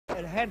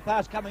A hand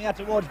pass coming out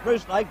towards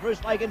Bruce Lake.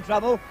 Bruce Lake in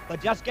trouble, but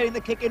just getting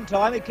the kick in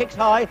time. He kicks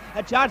high.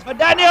 A chance for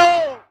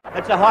Daniel.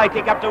 It's a high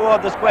kick up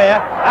toward the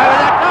square. Over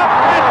the top.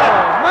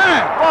 Oh,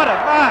 man. What a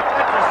mark.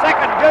 That's the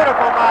second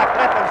beautiful mark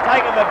Letham's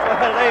taken, but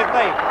believe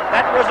me,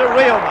 that was a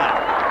real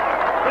mark.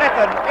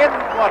 Letham in,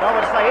 what I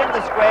would say, in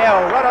the square,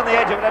 or right on the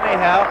edge of it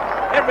anyhow.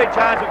 Every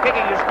chance of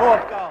kicking his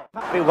fourth goal.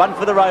 Be one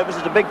for the Rovers.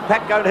 There's a big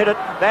pack going to hit it.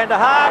 Van der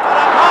Haar, got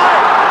up high,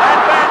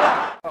 and Van der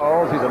Haar.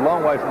 He's a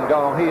long way from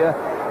goal here.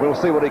 We'll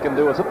see what he can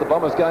do. It's at the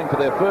Bombers going for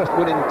their first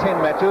win in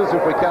 10 matches,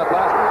 if we count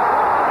last week.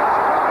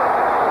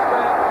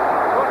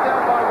 Brought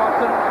down by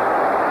Watson.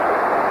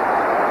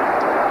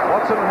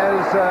 Watson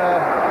has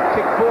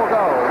kicked 4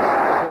 goals.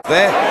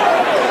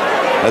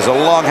 There's a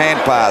long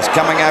hand pass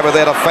coming over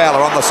there to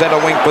Fowler on the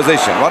centre wing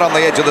position, right on the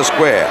edge of the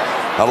square.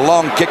 A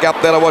long kick up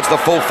there towards the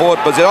full forward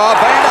position. Oh,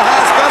 Van der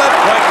Haar's got it.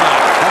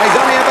 And he's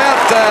only about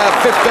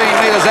 15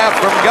 metres out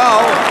from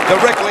goal,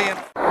 directly in.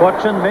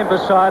 Watson,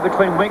 members side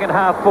between wing and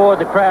half forward.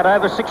 The crowd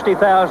over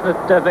 60,000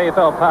 at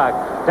VFL Park.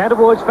 Down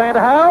towards Van der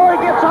Haar. Oh,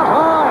 he gets up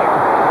high.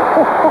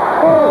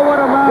 Oh, what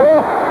a mark.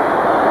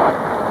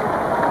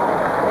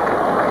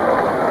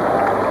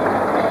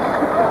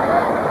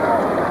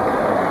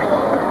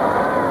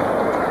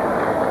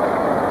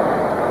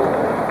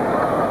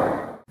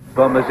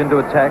 Bombers into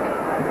attack.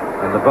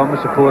 And the Bomber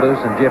supporters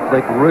and Jeff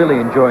Leake really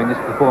enjoying this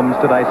performance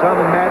today.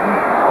 Simon Madden.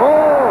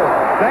 Oh,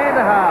 Van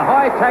der Haar.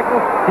 High tackle.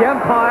 The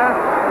umpire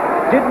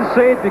didn't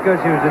see it because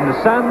he was in the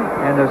sun,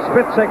 and a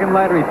split second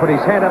later he put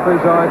his hand up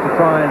his eye to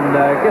try and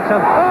get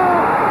some.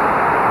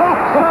 Oh,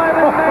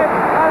 Simon Madden,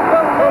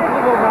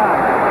 unbelievable mark.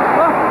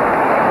 Oh.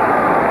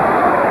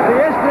 The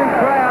Essendon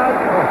crowd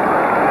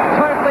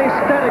totally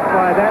ecstatic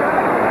by that.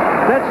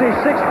 That's his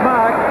 6th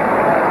mark,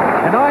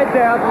 and I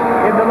doubt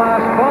in the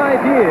last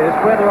 5 years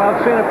whether I've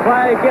seen a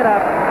player get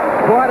up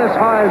quite as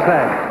high as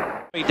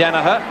that.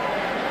 Danaher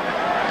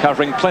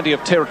covering plenty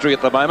of territory at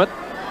the moment.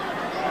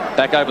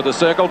 Back over the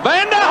circle.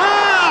 Van der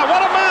Haar!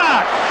 What a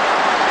mark!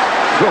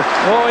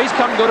 Oh, he's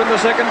come good in the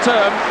second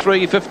term.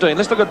 3:15.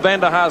 Let's look at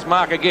Van der Haar's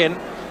mark again.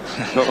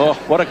 Oh,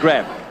 what a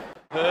grab.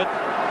 Hurd.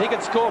 He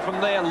can score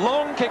from there.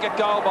 Long kick at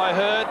goal by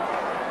Hurd.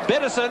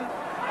 Bettison.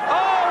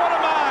 Oh, what a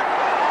mark!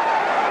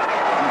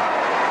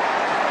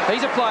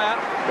 He's a player.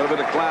 Got a bit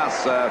of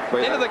class.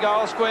 Into the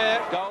goal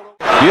square. Goal.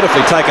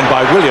 Beautifully taken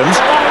by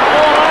Williams.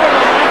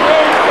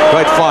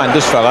 Great find,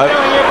 this fellow.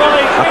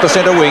 Up the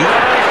centre wing.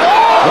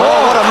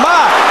 Oh, what a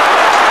mark!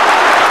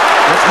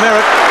 That's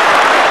Merritt.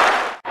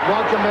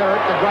 Roger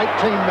Merritt, the great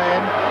team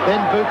man,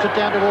 then boots it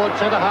down towards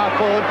centre half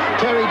forward.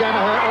 Terry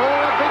Danaher.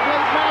 Oh, a big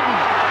leap, Madden.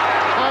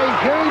 A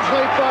huge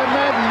leap by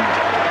Madden.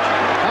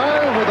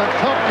 Over the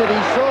top that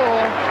he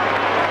saw.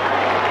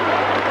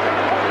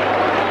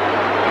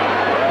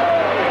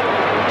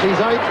 It's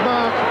his 8th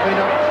mark. Been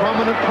a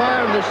prominent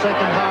player in this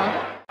second half.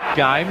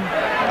 Game.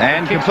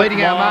 And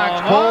completing our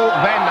marks, Paul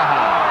Van der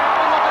Haar.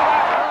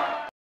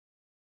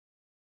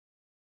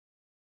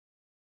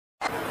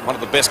 One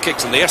of the best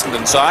kicks in the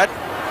Essendon side.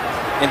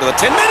 Into the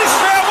 10-metre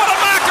square. What a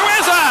mark to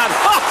Izzard!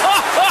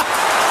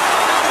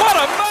 What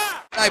a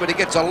mark! But he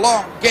gets a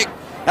long kick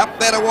up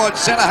there towards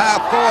centre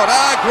half forward.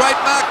 Great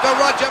mark to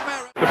Roger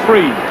Merritt. The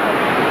free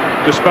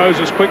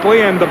disposes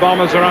quickly, and the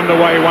Bombers are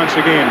underway once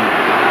again.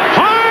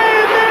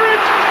 High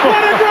Merritt!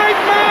 What a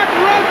great mark,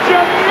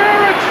 Roger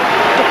Merritt!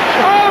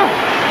 Oh!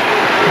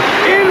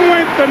 In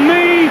went the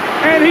knee,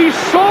 and he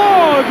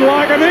soared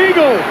like an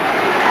eagle.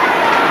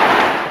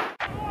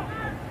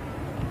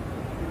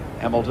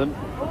 Hamilton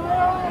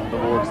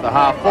towards the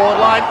half-forward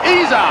line.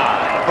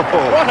 Izzard!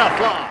 What a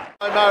fly!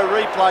 No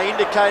replay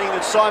indicating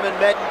that Simon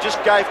Madden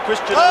just gave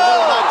Christian a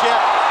little nudge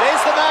out.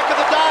 There's the mark of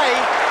the day.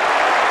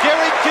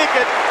 Derek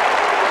Kickett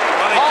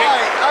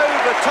high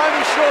over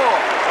Tony Shaw.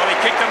 Well, he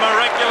kicked a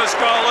miraculous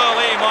goal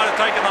early. He might have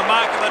taken the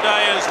mark of the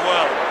day as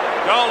well.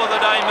 Goal of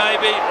the day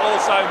maybe,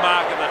 also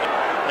mark of the day.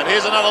 And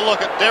here's another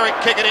look at Derek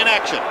Kickett in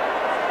action.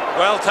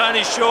 Well,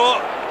 Tony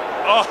Shaw,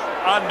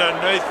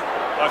 underneath.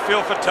 I feel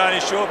for Tony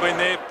Shaw, been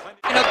there.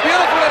 In a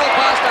beautiful little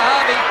pass to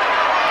Harvey.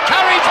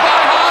 Courage by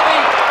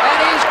Harvey,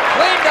 and he's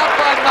cleaned up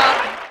by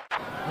Martin.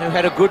 Who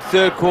had a good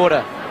third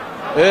quarter.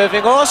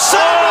 Irving or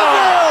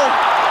Somerville!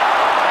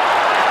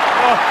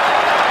 Oh.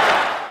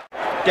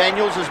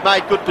 Daniels has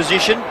made good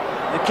position.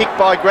 The kick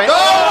by Grant.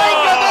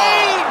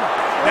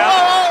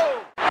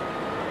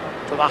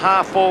 To the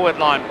half-forward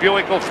line.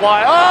 Buick will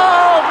fly.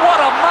 Oh, what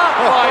a mark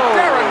by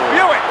Darren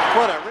Buick!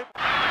 What a rip.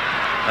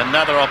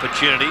 Another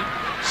opportunity.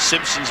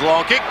 Simpson's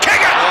long kick. Kick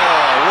it!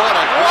 Oh, what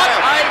a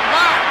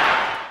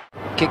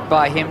mark! Kick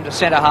by him to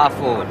centre half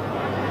forward.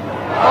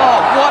 Oh,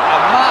 what a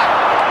mark!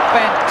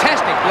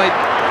 Fantastic leap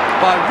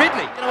by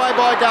Ridley. Taken away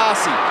by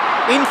Darcy.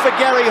 In for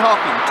Gary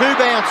Hocking. 2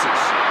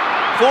 bounces.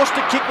 Forced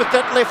to kick with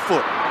that left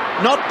foot.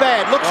 Not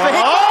bad. Looks for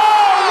Hickman.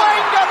 Oh,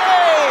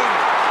 Wanganeen!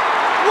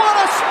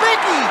 What a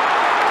spicky!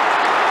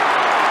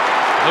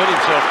 Hurt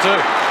himself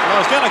too. Well,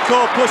 I was going to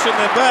call pushing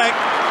their back.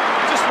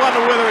 Just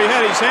wonder whether he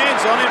had his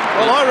hands on him.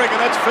 Well, I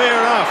reckon that's fair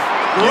enough.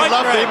 You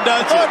love him,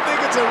 don't you? I think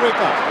it's a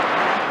ripper.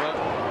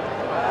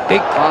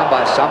 Big time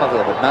by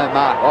Somerville, but no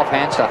mark. Off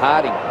hands to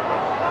Harding.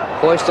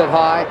 Hoisted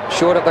high,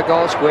 short of the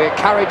goal square.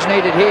 Courage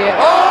needed here.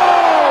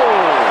 Oh!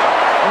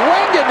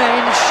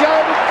 Wanganeen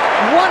showed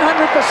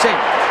 100%.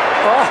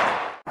 Oh.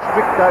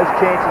 Restrict those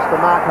chances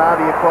for Mark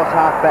Harvey across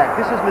half-back.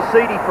 This is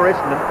Mercedes for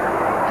Essendon.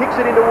 Kicks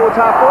it in towards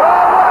half-forward. Oh,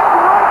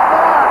 what a great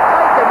mark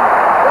taken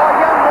by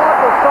young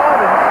Michael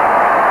Simons.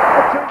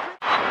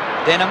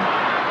 Denham,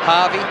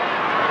 Harvey.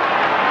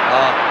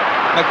 Oh,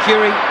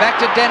 Mercury,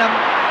 back to Denham.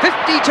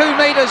 52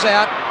 metres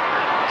out.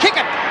 Kick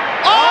it.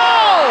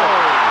 Oh!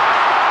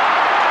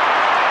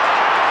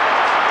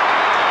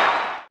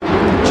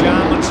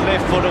 Jarman's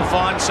left foot will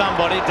find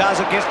somebody. Does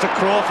it, gets to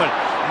Crawford.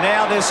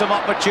 Now there's some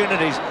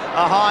opportunities.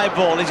 A high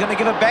ball. He's going to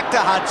give it back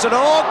to Hudson.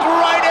 Oh,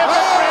 great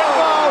effort,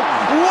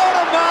 Redbow. What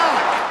a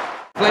mark.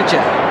 Fletcher.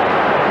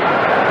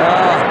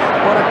 Oh,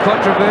 what a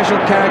controversial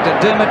character.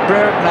 Dermot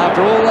Brereton,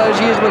 after all those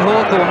years with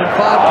Hawthorn and 5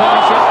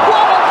 premierships.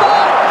 What a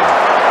mark!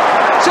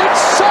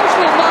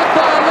 Sensational mark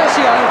by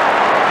Alessio.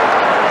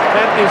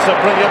 That is a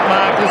brilliant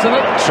mark, isn't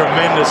it?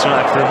 Tremendous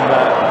mark from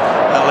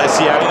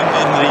Alessio,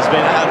 in that he's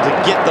been able to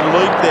get the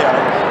loop there,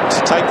 to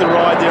take the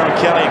ride there on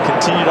Kelly and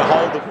continue to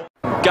hold the ball.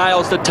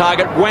 Gale's the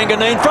target.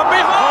 Wanganeen from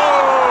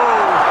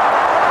behind.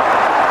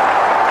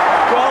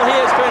 Well, he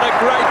has been a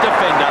great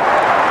defender.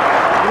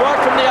 Right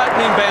from the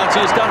opening bounce,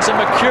 he has done some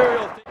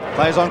mercurial things.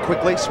 Plays on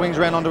quickly, swings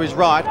round onto his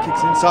right,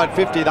 kicks inside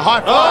 50. The high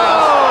fly.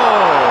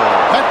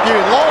 Oh! Thank you,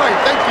 Lloyd.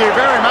 Thank you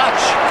very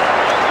much.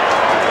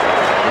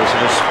 There's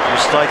a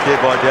mistake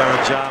there by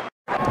Darren Jarman.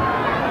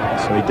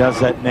 So he does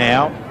that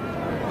now.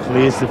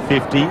 Clears the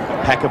 50.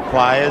 Pack of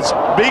players.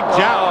 Big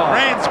jump.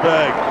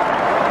 Ransburg.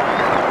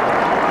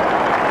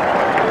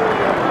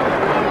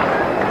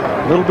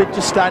 A little bit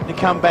just starting to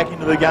come back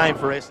into the game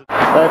for Essendon.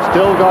 They've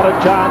still got a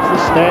chance. The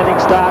standing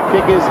start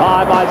kick is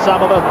high by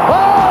some of them. Oh,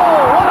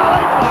 what a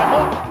leap by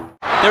Moore.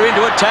 They're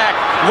into attack.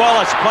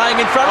 Wallace playing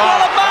in front.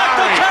 What a mark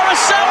for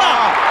Carousella!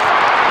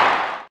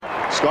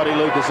 Scotty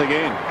Lucas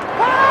again.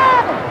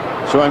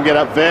 Saw him get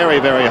up very,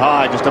 very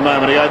high just a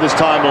moment ago. This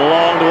time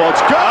long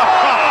towards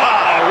goal.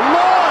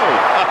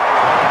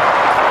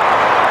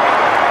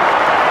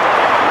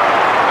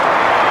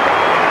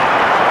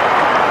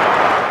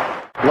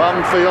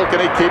 Longfield, can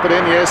he keep it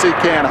in? Yes, he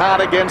can.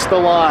 Hard against the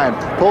line.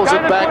 Pulls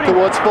it back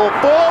towards full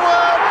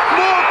forward.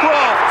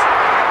 Moorcroft.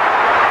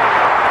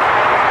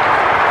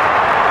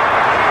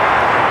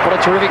 What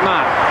a terrific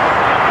mark.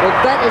 Well,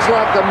 that is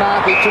like the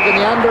mark he took in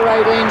the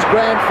under-18s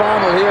grand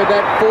final here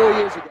about 4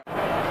 years ago.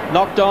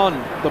 Knocked on.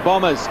 The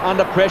Bombers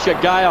under pressure.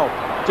 Gale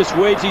just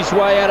weaves his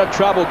way out of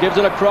trouble. Gives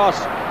it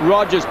across.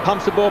 Rogers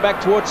pumps the ball back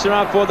towards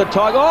Sarah for the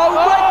Tiger. Oh,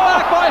 great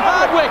mark by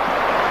Hardwick.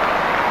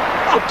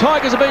 The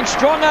Tigers have been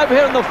strong over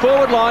here on the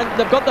forward line.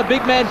 They've got the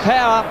big man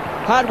power.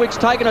 Hardwick's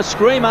taken a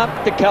screamer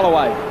to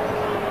Callaway.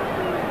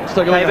 Let's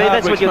take a look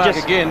at Hardwick's mark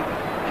again.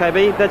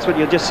 KB, that's what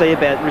you'll just see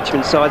about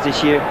Richmond's sides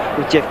this year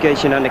with Jeff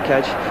Geeshan under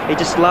coach. He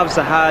just loves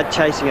the hard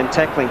chasing and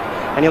tackling,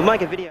 and he'll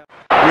make a video.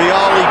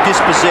 Rioli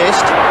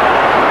dispossessed.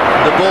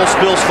 The ball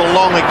spills for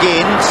Long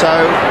again, so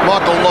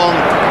Michael Long,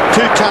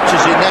 2 touches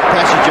in that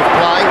passage of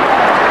play.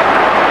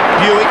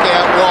 Buick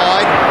out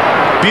wide.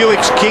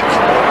 Buick's kick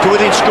to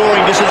within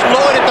scoring distance.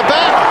 Lloyd at the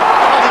back.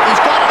 I think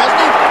he's got it,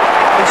 hasn't he?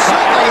 He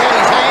certainly had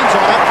his hands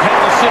on it. Had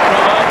to sit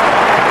right.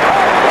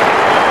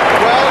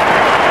 Well,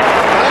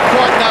 I don't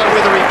quite know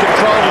whether he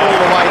controlled it all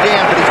the way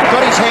down, but he's got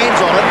his hands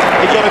on it.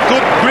 He got a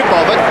good grip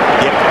of it.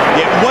 Yep.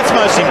 What's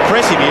most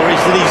impressive here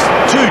is that he's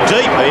too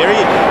deep here.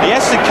 He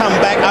has to come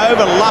back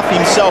over Luff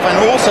himself, and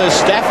also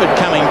Stafford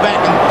coming back.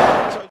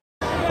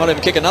 Might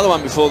even kick another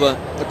one before the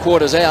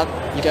quarter's out.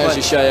 It goes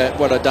to show you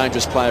what a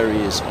dangerous player he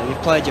is.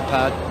 You've played your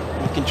part.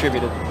 You've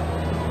contributed.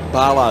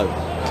 Barlow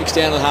kicks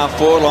down to the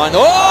half-forward line.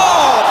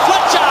 Oh,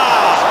 Fletcher!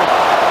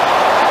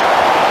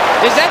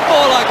 Is that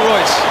more like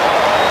Royce?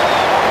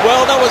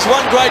 Well, that was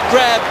one great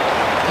grab.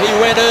 He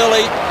went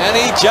early, and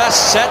he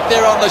just sat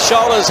there on the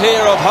shoulders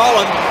here of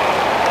Holland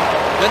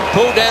and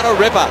pulled down a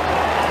ripper.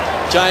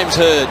 James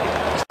Hird.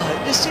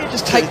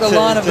 Just take the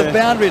line of the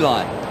boundary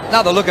line.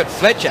 Another look at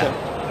Fletcher.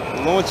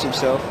 Launched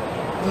himself.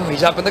 Oh,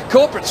 he's up in the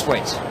corporate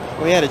suites.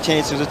 Well, he had a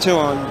chance. There was a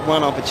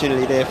 2-on-1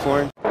 opportunity there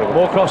for him.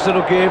 Moorcroft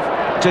it'll give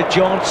to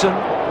Johnson.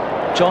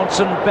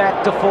 Johnson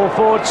back to full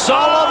forward.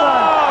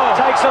 Solomon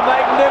takes a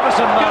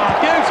magnificent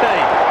mark.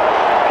 Beauty.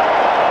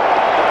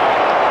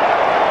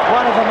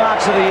 One of the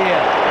marks of the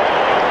year.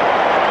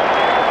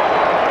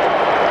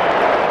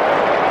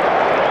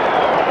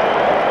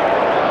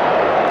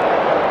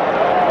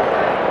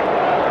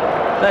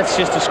 That's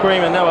just a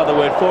screamer, no other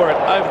word for it.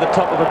 Over the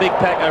top of a big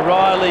pack.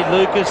 O'Reilly,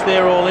 Lucas,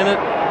 they're all in it.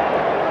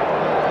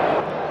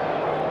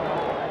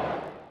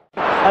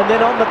 And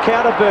then on the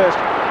counter burst,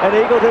 and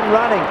Eagleton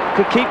running,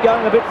 could keep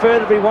going a bit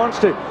further if he wants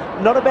to.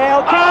 Not a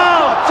bad kick.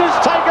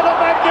 Just taken it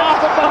back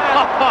into the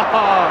man.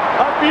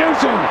 A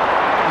beauty.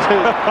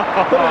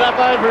 Put it up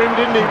over him,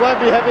 didn't he?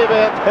 Won't be happy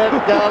about that,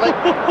 darling.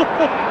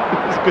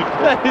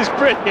 That is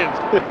brilliant.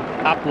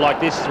 Up like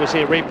this, as we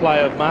see a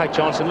replay of Mark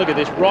Johnson. Look at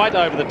this, right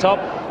over the top.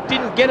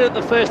 Didn't get it at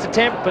the first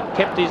attempt, but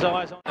kept his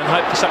eyes on and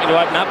hope for something to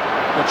open up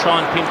or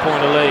try and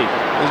pinpoint a lead.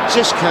 He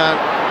just can't.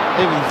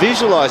 even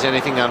visualise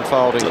anything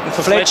unfolding.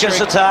 Fletcher's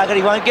the target,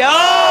 he won't go.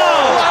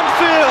 Oh!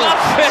 Unfield!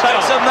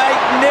 Takes a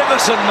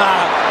magnificent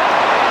mark.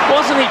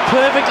 Wasn't he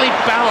perfectly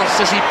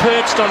balanced as he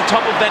perched on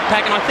top of that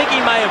pack? And I think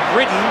he may have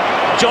ridden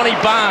Johnny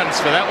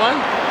Barnes for that one.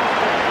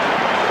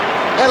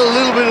 Had a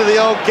little bit of the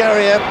old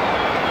Gary Ablett.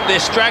 They're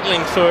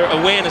struggling for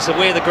awareness of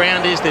where the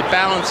ground is. Their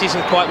balance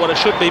isn't quite what it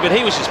should be, but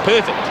he was just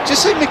perfect.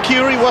 Just see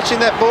McCurry watching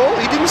that ball.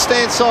 He didn't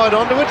stand side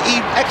onto it. He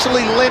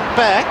actually leant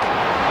back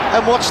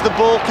and watched the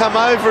ball come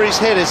over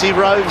his head as he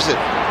roves it.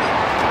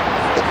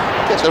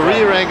 Gets a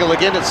rear angle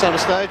again at some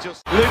stage.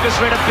 Lucas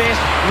read it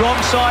best, wrong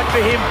side for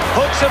him,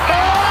 hooks it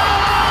back.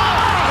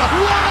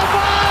 What a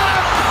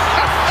mark!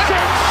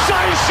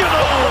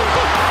 Sensational!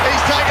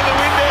 He's taken the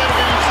wind out of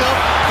himself,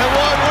 and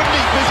why wouldn't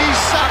he? Because he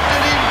sucked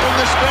it in from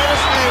the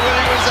stratosphere when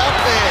he was up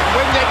there.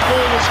 When that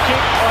ball was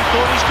kicked, I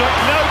thought he's got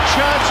no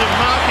chance of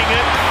marking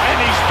it, and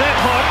he's that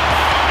hot.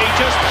 He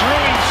just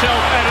threw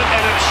himself at it,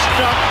 and it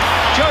stuck.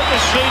 Joe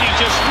Cassini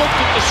just looked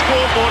at the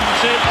scoreboard and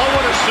said, I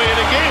want to see it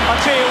again. I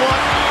tell you what,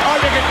 I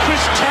reckon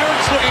Chris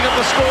Tarrant's looking at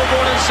the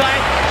scoreboard and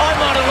saying, I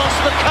might have lost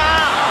the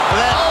car.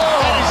 That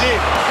is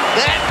it.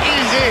 That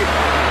is it.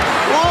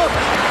 Look,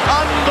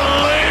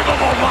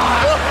 unbelievable,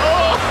 Mark.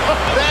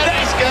 That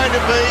is going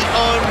to be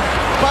on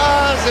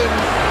bars, and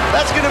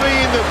that's going to be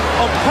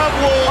on pub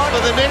walls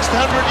for the next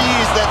 100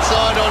 years, that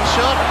side-on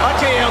shot. I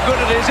tell you how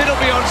good it is, it'll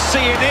be on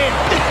CNN.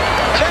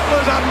 That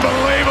was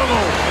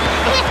unbelievable.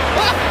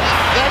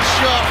 That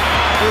shot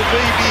will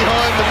be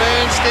behind the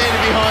man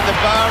standing behind the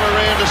bar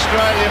around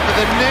Australia for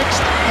the next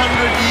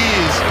 100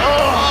 years.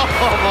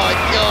 Oh my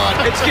God.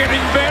 It's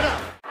getting better.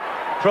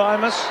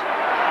 Primus,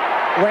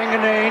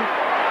 Wanganeen,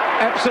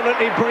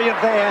 absolutely brilliant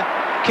there.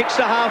 Kicks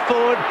to half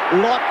forward,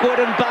 Lockwood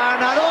and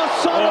Barnard. Oh,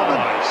 Solomon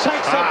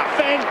takes a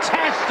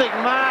fantastic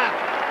mark.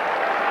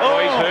 Oh,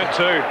 he's hurt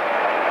too.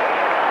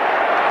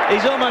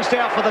 He's almost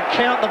out for the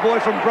count, the boy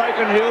from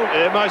Broken Hill.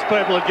 Yeah, most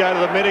people would go to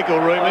the medical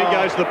room. He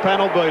goes to the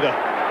panel beater.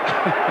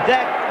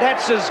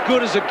 That's as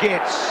good as it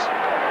gets.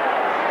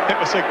 That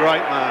was a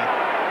great mark.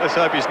 Let's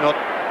hope he's not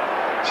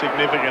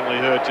significantly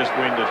hurt, just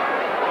winded.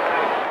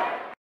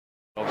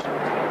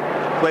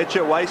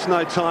 Fletcher wastes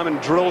no time and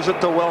drills it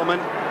to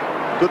Wellman.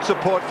 Good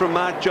support from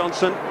Mark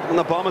Johnson, and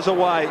the Bombers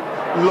away.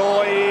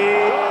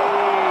 Lloyd!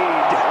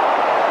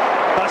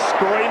 A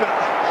screamer.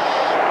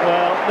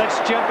 Well, that's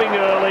jumping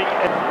early.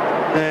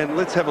 And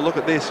let's have a look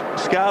at this.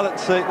 Scarlett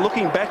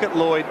looking back at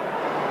Lloyd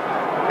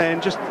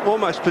and just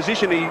almost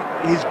positioning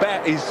his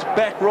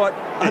back right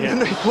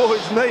underneath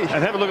Lloyd's knee.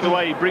 And have a look at the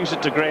way he brings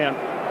it to ground.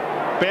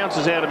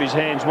 Bounces out of his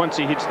hands once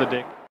he hits the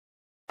deck.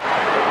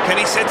 Can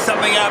he set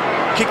something up?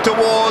 Kick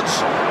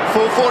towards.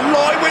 4-4.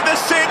 Lloyd with the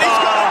set.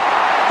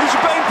 He's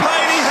been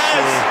paid. He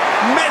has.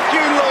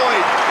 Matthew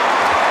Lloyd.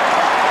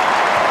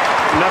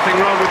 Nothing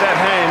wrong with that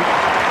hand.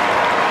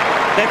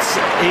 That's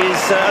his,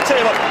 I'll tell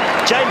you what,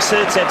 James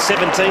Hurd's had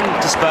 17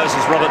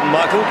 disposals, Robert and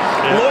Michael.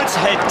 Lloyd's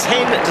had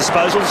 10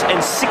 disposals and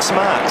 6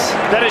 marks.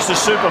 That is the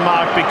super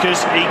mark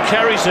because he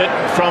carries it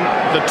from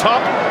the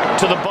top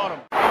to the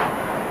bottom.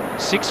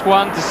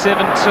 6-1 to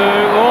 7-2.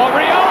 Oh,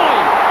 Rioli!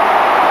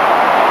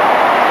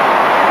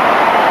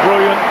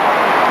 Brilliant.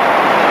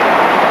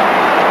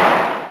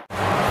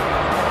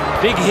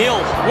 Big Hill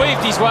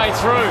weaved his way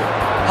through.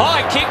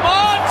 High kick.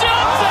 Oh,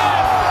 Johnson!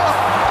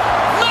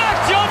 Mark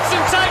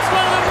Johnson takes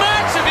one of the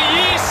marks of the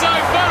year so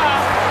far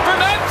from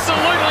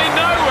absolutely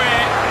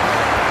nowhere.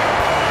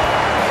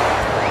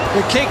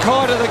 The kick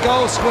high to the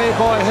goal square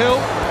by Hill.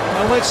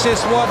 And let's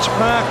just watch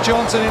Mark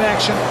Johnson in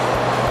action.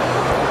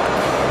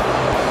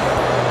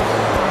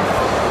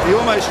 He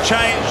almost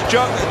changed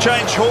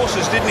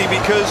horses, didn't he?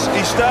 Because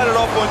he started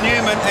off on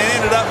Newman and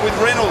ended up with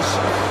Reynolds.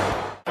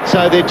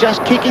 So they're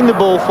just kicking the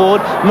ball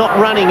forward, not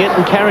running it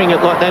and carrying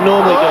it like they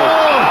normally do.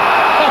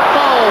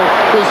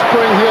 The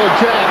Spring Hill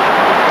Jack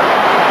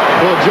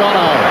for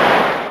Jono.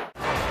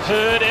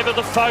 Hurd ever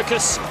the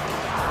focus.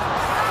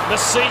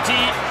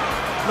 Masiti,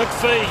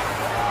 McPhee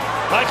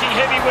making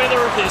heavy weather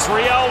of this.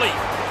 Rioli,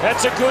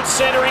 that's a good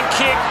centering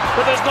kick,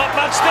 but there's not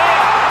much there.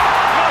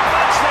 Not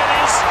much, that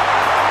is,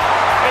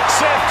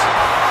 except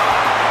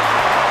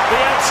the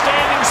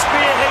outstanding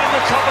spearhead in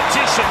the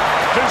competition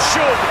who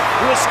should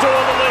restore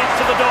the lead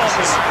for the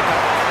Dogs.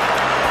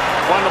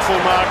 Wonderful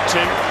mark,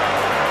 Tim.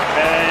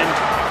 And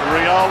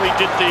Rioli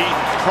did the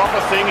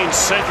proper thing in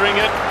centering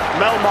it.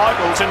 Mel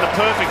Michaels in the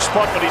perfect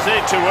spot, but he's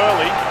there too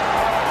early.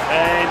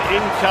 And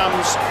in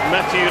comes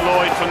Matthew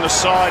Lloyd from the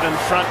side and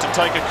front to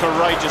take a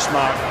courageous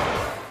mark.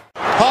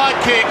 High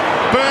kick,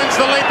 Burns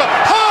the leaper.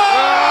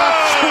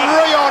 Oh!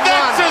 3-on-1.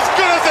 That's as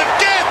good as it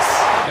gets!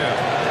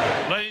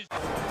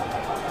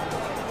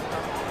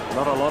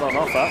 Not a lot on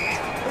offer.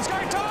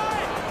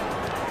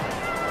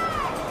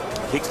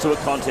 Kicks to a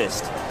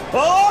contest.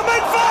 Oh,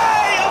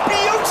 McVeigh! A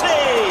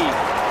beauty!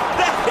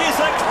 That is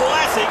a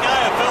classic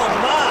AFL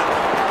mark.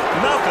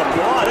 Malcolm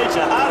White, eat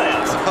your heart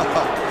out.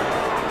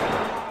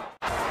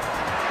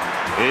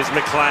 Here's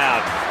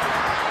McLeod.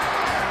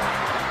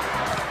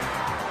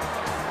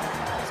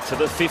 To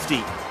the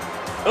 50.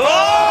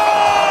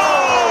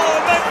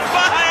 Oh!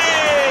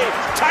 McVeigh!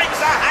 Takes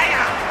a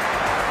hanger!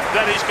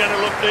 that is going to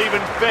look even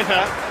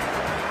better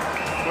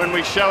when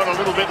we show it a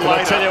little bit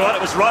later. I'll tell you what,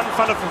 it was right in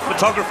front of the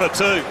photographer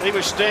too. He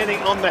was standing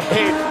on the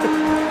head.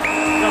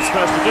 Not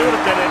supposed to do it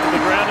at that end of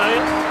the ground, are you?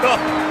 Oh,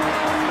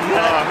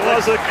 that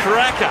was a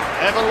cracker.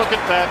 Have a look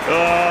at that.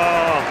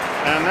 Oh.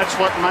 And that's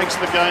what makes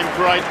the game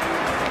great.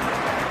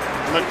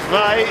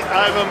 McVeigh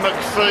over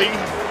McPhee.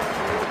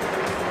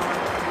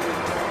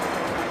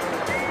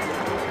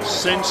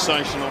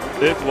 Sensational.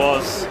 It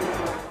was.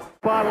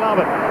 I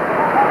love it.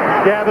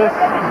 Gathers,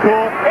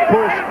 caught,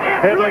 push.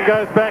 Hedlund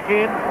goes back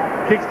in,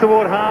 kicks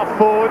toward half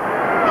forward.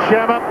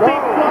 Shammer, big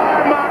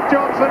fly, Mark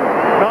Johnson.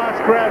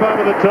 Nice grab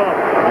over the top.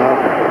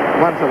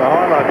 One for the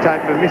highlight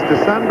tape for Mr.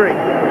 Sunbury.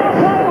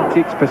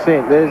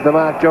 6%. There's the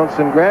Mark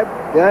Johnson grab.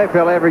 The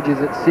AFL average is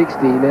at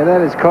 60. Now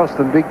that has cost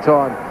them big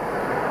time.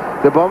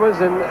 The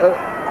Bombers, and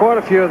quite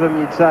a few of them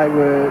you'd say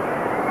were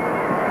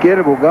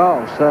gettable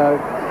goals. So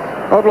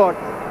I'd like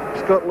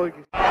Scott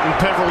Lucas. And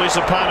Peverill, his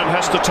opponent,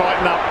 has to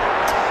tighten up.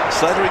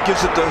 Slattery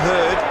gives it to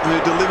Hurd,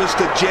 who delivers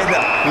to Jetta.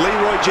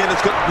 Leroy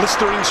Jetta's got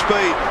blistering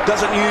speed,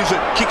 doesn't use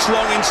it, kicks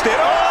long instead.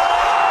 Oh!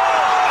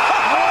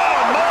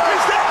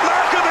 Is that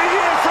mark of the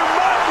year from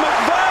Mark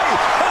McVeigh?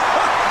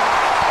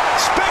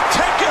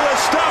 Spectacular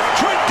stuff,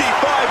 25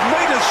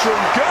 metres from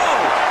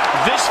goal.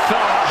 This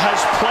fella has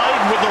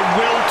played with a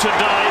will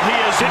today. He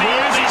has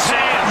moved his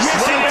hands.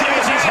 Yes, he did.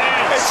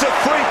 It's a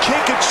free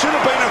kick. It should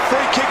have been a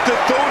free kick to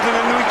Thornton,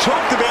 and we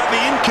talked about the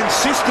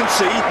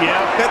inconsistency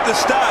at the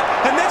start.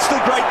 And that's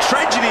the great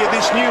tragedy of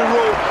this new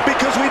rule,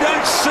 because we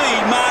don't see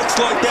marks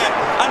like that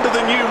under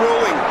the new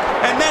ruling.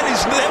 And that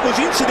was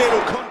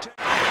incidental contact.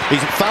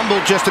 He's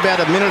fumbled just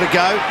about a minute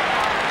ago,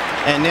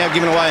 and now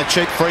giving away a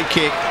cheap free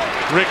kick.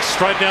 Rick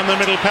straight down the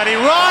middle. Paddy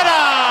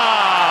Ryder!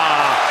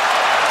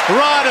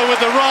 Ryder with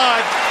the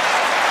ride.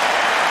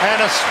 And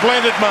a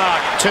splendid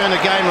mark. Turn the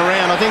game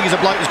around. I think he's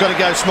a bloke who's got to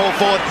go small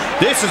forward.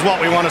 This is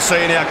what we want to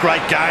see in our great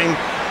game.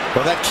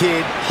 Well, that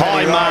kid,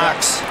 high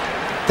marks.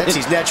 That's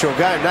his natural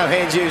game. No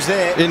hands used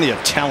there. Isn't he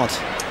a talent?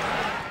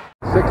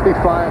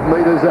 65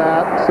 metres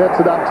out,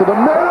 sets it up to the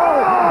middle.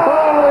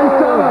 Oh, he's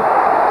done it.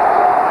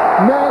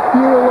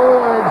 Matthew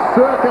Lloyd,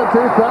 circa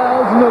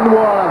 2001.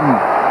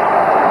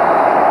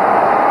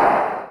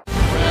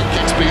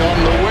 Kicks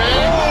beyond the wing.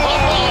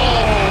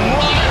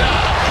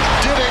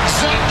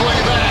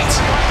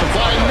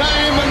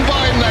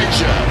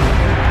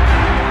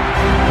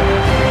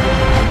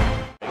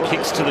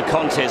 Kicks to the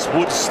contest.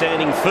 Woods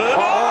standing firm.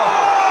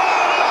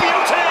 Oh!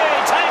 Beauty!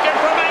 Taken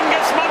from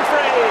Angus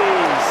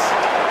Monfries.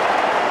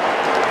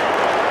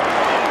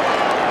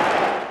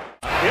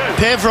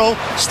 Peverill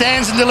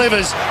stands and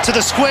delivers to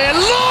the square.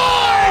 Lloyd!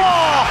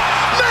 Oh!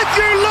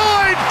 Matthew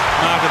Lloyd!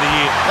 Mark of the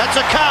year. That's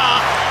a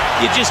car.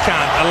 You just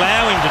can't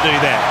allow him to do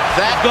that.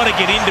 You've got to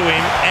get into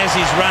him as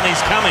his run is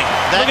coming.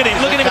 Look at him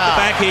at the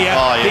back here.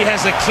 Oh, yeah. He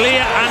has a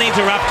clear,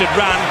 uninterrupted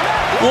run.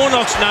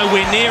 Warnock's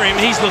nowhere near him.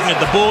 He's looking at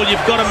the ball.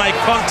 You've got to make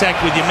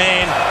contact with your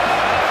man.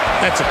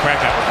 That's a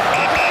cracker.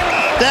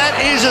 That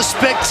is a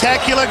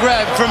spectacular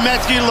grab from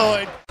Matthew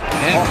Lloyd.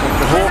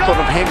 The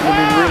Hawthorn have hemmed him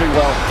in really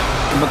well.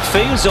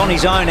 McPhee was on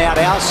his own out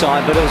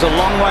outside, but it was a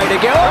long way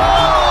to go.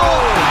 Oh!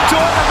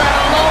 Talk about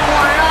a long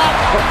way up!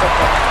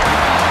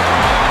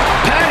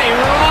 Paddy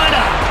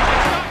Ryder!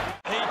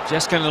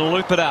 Just going to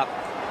loop it up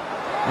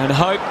and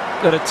hope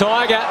that a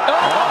Tiger... Oh!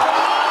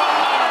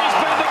 He's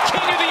been the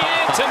king of the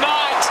air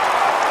tonight!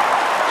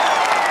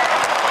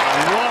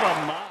 What a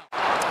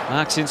mark.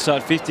 Marks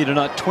inside 50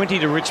 tonight, 20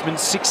 to Richmond,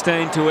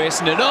 16 to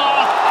Essendon. Oh!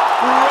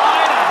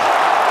 Ryder!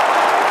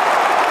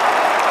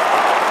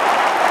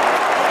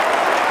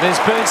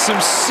 There's been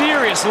some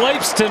serious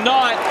leaps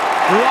tonight.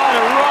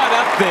 Ryder right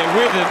up there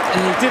with it.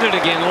 And he did it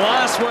again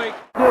last week.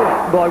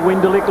 By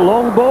Winderlick,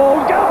 long ball,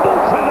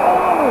 Gumbleton,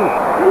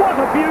 oh, what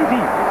a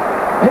beauty.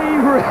 He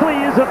really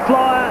is a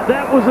flyer.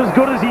 That was as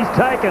good as he's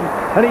taken,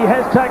 and he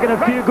has taken a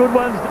few good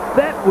ones.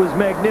 That was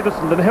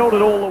magnificent and held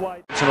it all the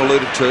way. It's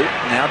alluded to,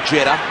 now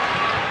Jetta.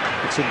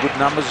 It's some good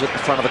numbers at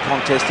the front of the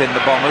contest and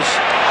the Bombers.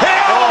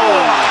 Oh!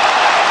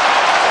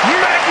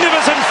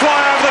 Magnificent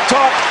fly over the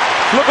top.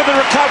 Look at the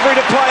recovery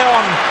to play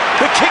on.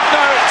 The kick,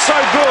 no, so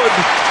good,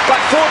 but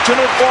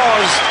fortunate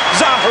was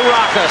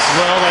Zaharakis.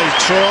 Well, they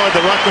tried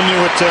the ruckman you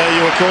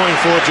were calling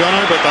for,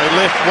 Jono, but they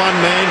left one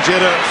man,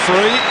 Jetta,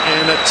 free,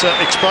 and it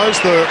exposed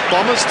the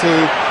Bombers to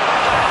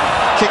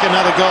kick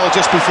another goal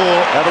just before.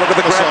 Have a look at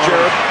the grab,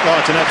 Jared. Oh,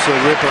 it's an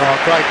absolute ripper. Oh,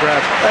 great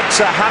grab. That's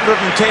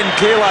 110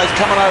 kilos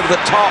coming over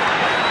the top.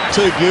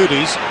 Two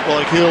beauties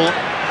like Hill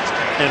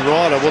and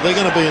Ryder. Well, they're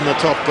going to be in the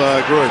top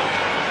group.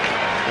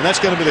 And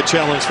that's going to be the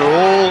challenge for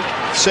all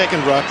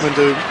second ruckmen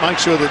to make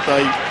sure that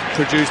they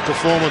produce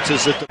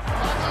performances that...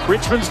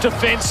 Richmond's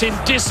defence in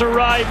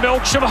disarray.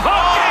 Melksham. Oh!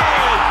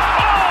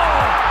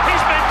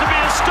 He's meant to be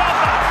a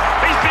stopper.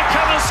 He's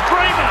become a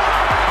screamer.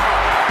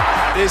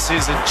 This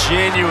is a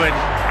genuine,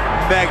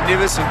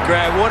 magnificent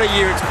grab. What a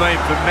year it's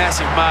been for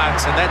massive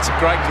marks, and that's a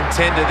great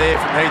contender there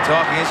from Heath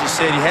Hocking. As you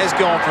said, he has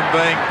gone from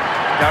being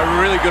a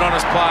really good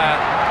honest player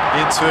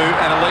into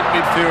an elite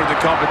midfielder of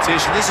the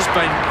competition. This has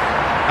been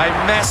a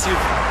massive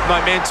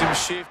momentum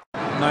shift.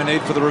 No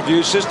need for the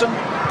review system.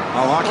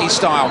 I like his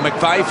style.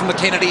 McVeigh from the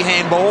Kennedy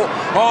handball.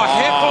 Oh,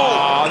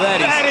 Heppel!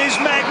 That is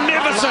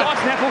magnificent!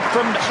 Heppel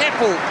from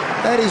Heppel.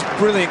 That is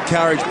brilliant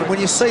courage, but when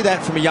you see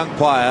that from a young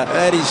player,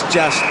 that is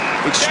just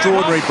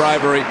extraordinary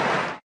bravery.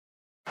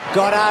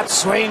 Goddard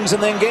swings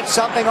and then gets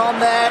something on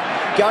that.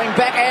 Going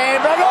back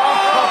and...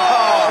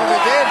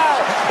 Again.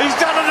 He's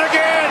done it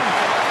again!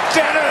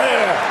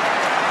 Danaher!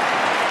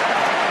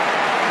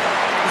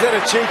 Is that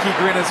a cheeky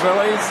grin as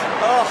well?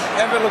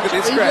 Have a look at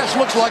this. He just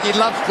looks like he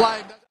loves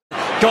playing.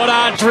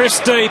 Goddard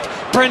drifts deep.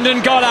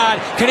 Brendan Goddard,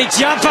 can he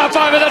jump up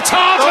over the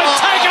top and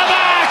take a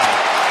mark?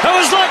 It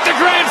was like the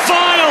grand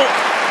final.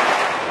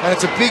 And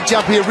it's a big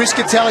jump here.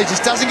 Riscatelli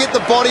just doesn't get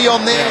the body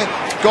on there.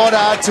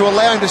 Goddard to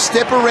allow him to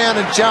step around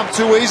and jump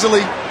too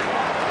easily.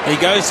 He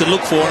goes to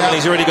look for him and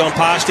he's already gone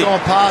past him. Gone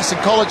past, and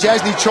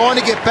Kolajasny trying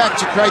to get back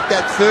to create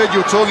that third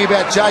you're talking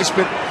about, Jace,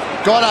 but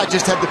Goddard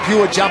just had the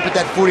pure jump at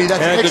that footy.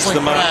 That's an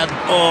excellent grab.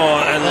 Oh,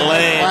 and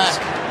lands.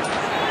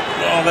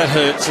 Oh, that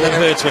hurts. That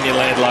hurts when you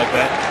land like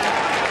that.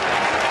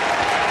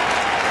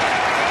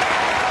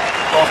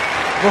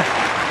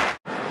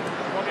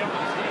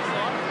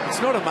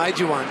 It's not a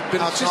major one,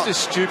 but it's just a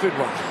stupid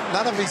one.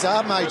 None of these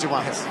are major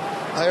ones.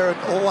 They are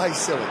always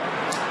silly.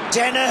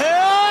 Danaher!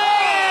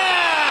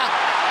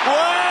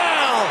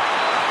 Wow!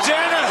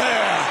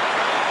 Danaher!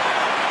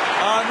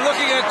 I'm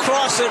looking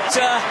across at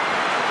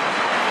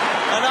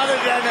another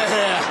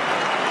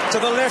Danaher to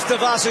the left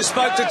of us who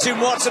spoke to Tim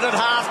Watson at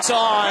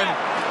half-time,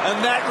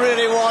 and that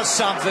really was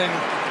something.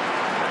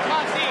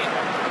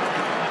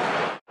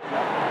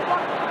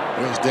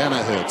 Where's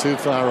Danaher? Too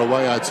far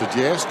away, I'd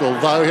suggest,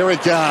 although here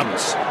it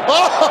comes.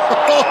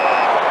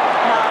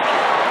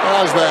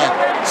 How's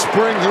that?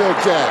 Spring Hill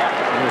Jack.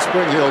 Or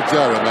Spring Hill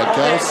Joe in that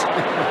case.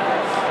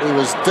 He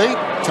was deep,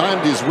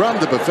 timed his run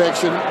to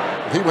perfection.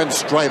 He went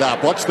straight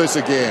up. Watch this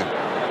again.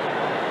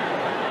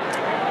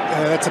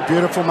 Yeah, that's a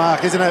beautiful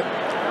mark, isn't it?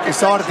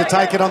 Decided to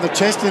take it on the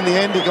chest in the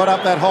end. He got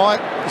up that high.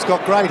 He's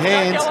got great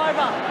hands.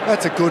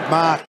 That's a good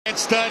mark.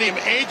 Stadium,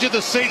 edge of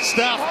the seat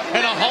stuff,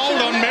 and a hold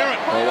on Merritt.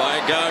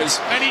 Away it goes.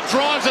 And he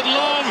drives it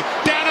long.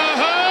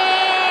 Danaher!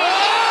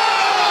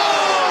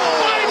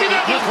 Maybe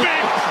that was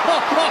big.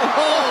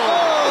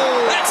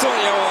 That's what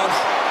you want.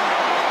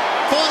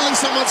 Finally,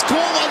 someone's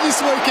caught one this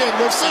weekend.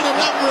 We've seen a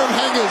number of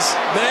hangers.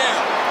 Now,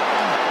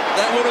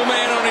 that little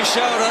man on his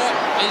shoulder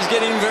is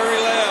getting very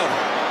loud.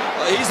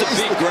 He's a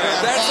big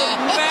grab. That's a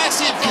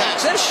massive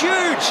catch. That's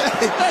huge.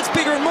 That's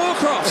bigger than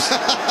Moorcroft's.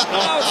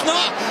 No, it's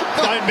not.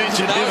 Don't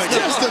mention him again.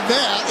 Just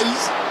about.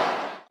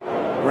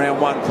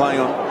 Round one playing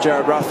on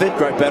Jared Rufford.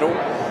 Great battle.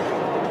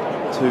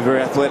 Two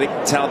very athletic,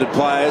 talented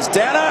players.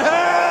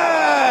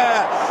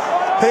 Danaher!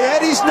 He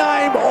had his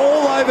name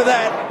all over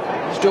that.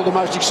 Still the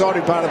most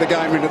exciting part of the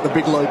game in at the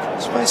big league.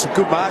 He's made some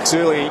good marks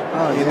early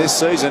in this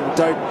season.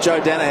 Joe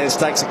Danaher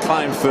stakes a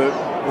claim for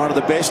one of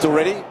the best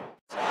already.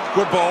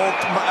 Good ball,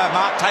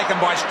 mark taken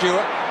by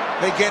Stewart.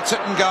 He gets it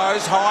and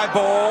goes. High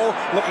ball,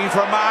 looking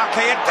for a mark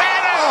here.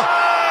 Danaher!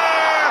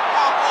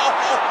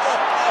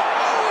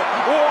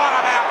 What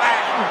about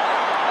that?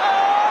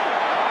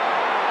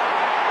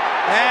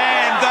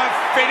 And the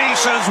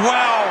finish as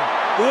well.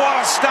 What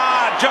a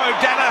start, Joe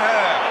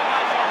Danaher.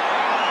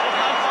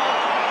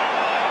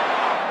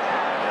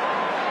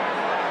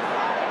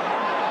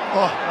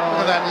 Look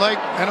at that leg.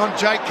 And on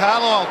Jake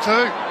Carlisle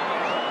too.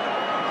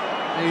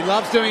 He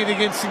loves doing it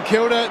against St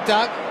Kilda,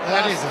 Doug.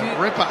 That is a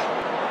ripper.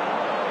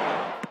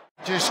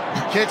 Just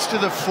gets to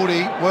the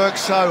footy, works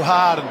so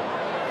hard, and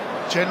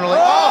generally...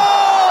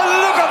 Oh,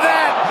 look at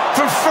that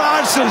from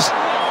Francis.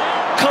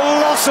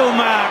 Colossal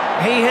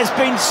mark. He has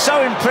been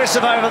so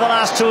impressive over the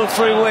last 2 or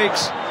 3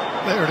 weeks.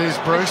 There it is,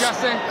 Bruce.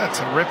 That's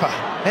a ripper.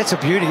 That's a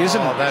beauty,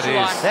 isn't it? That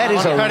is. That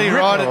is a Paddy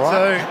ripper, Ryder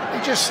too.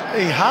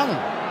 He hung.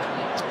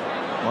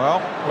 Well,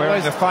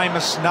 wearing the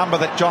famous number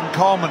that John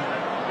Coleman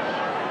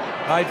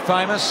made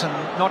famous, and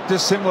not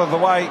dissimilar the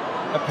way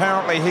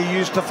apparently he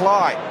used to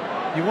fly.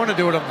 You want to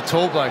do it on the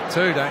tall bloke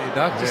too, don't you,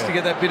 Doug? Just to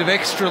get that bit of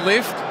extra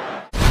lift.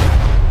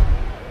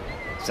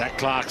 Zach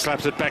Clark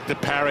slaps it back to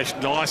Parrish.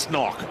 Nice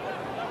knock.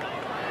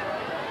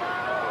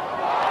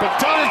 But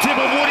doesn't tip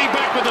a Woody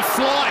back with the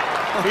flight.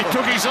 He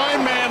took his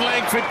own man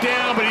Langford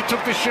down, but he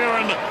took the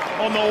Sharon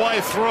on the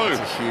way through.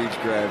 That's a huge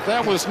grab.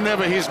 That was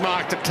never his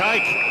mark to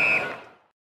take.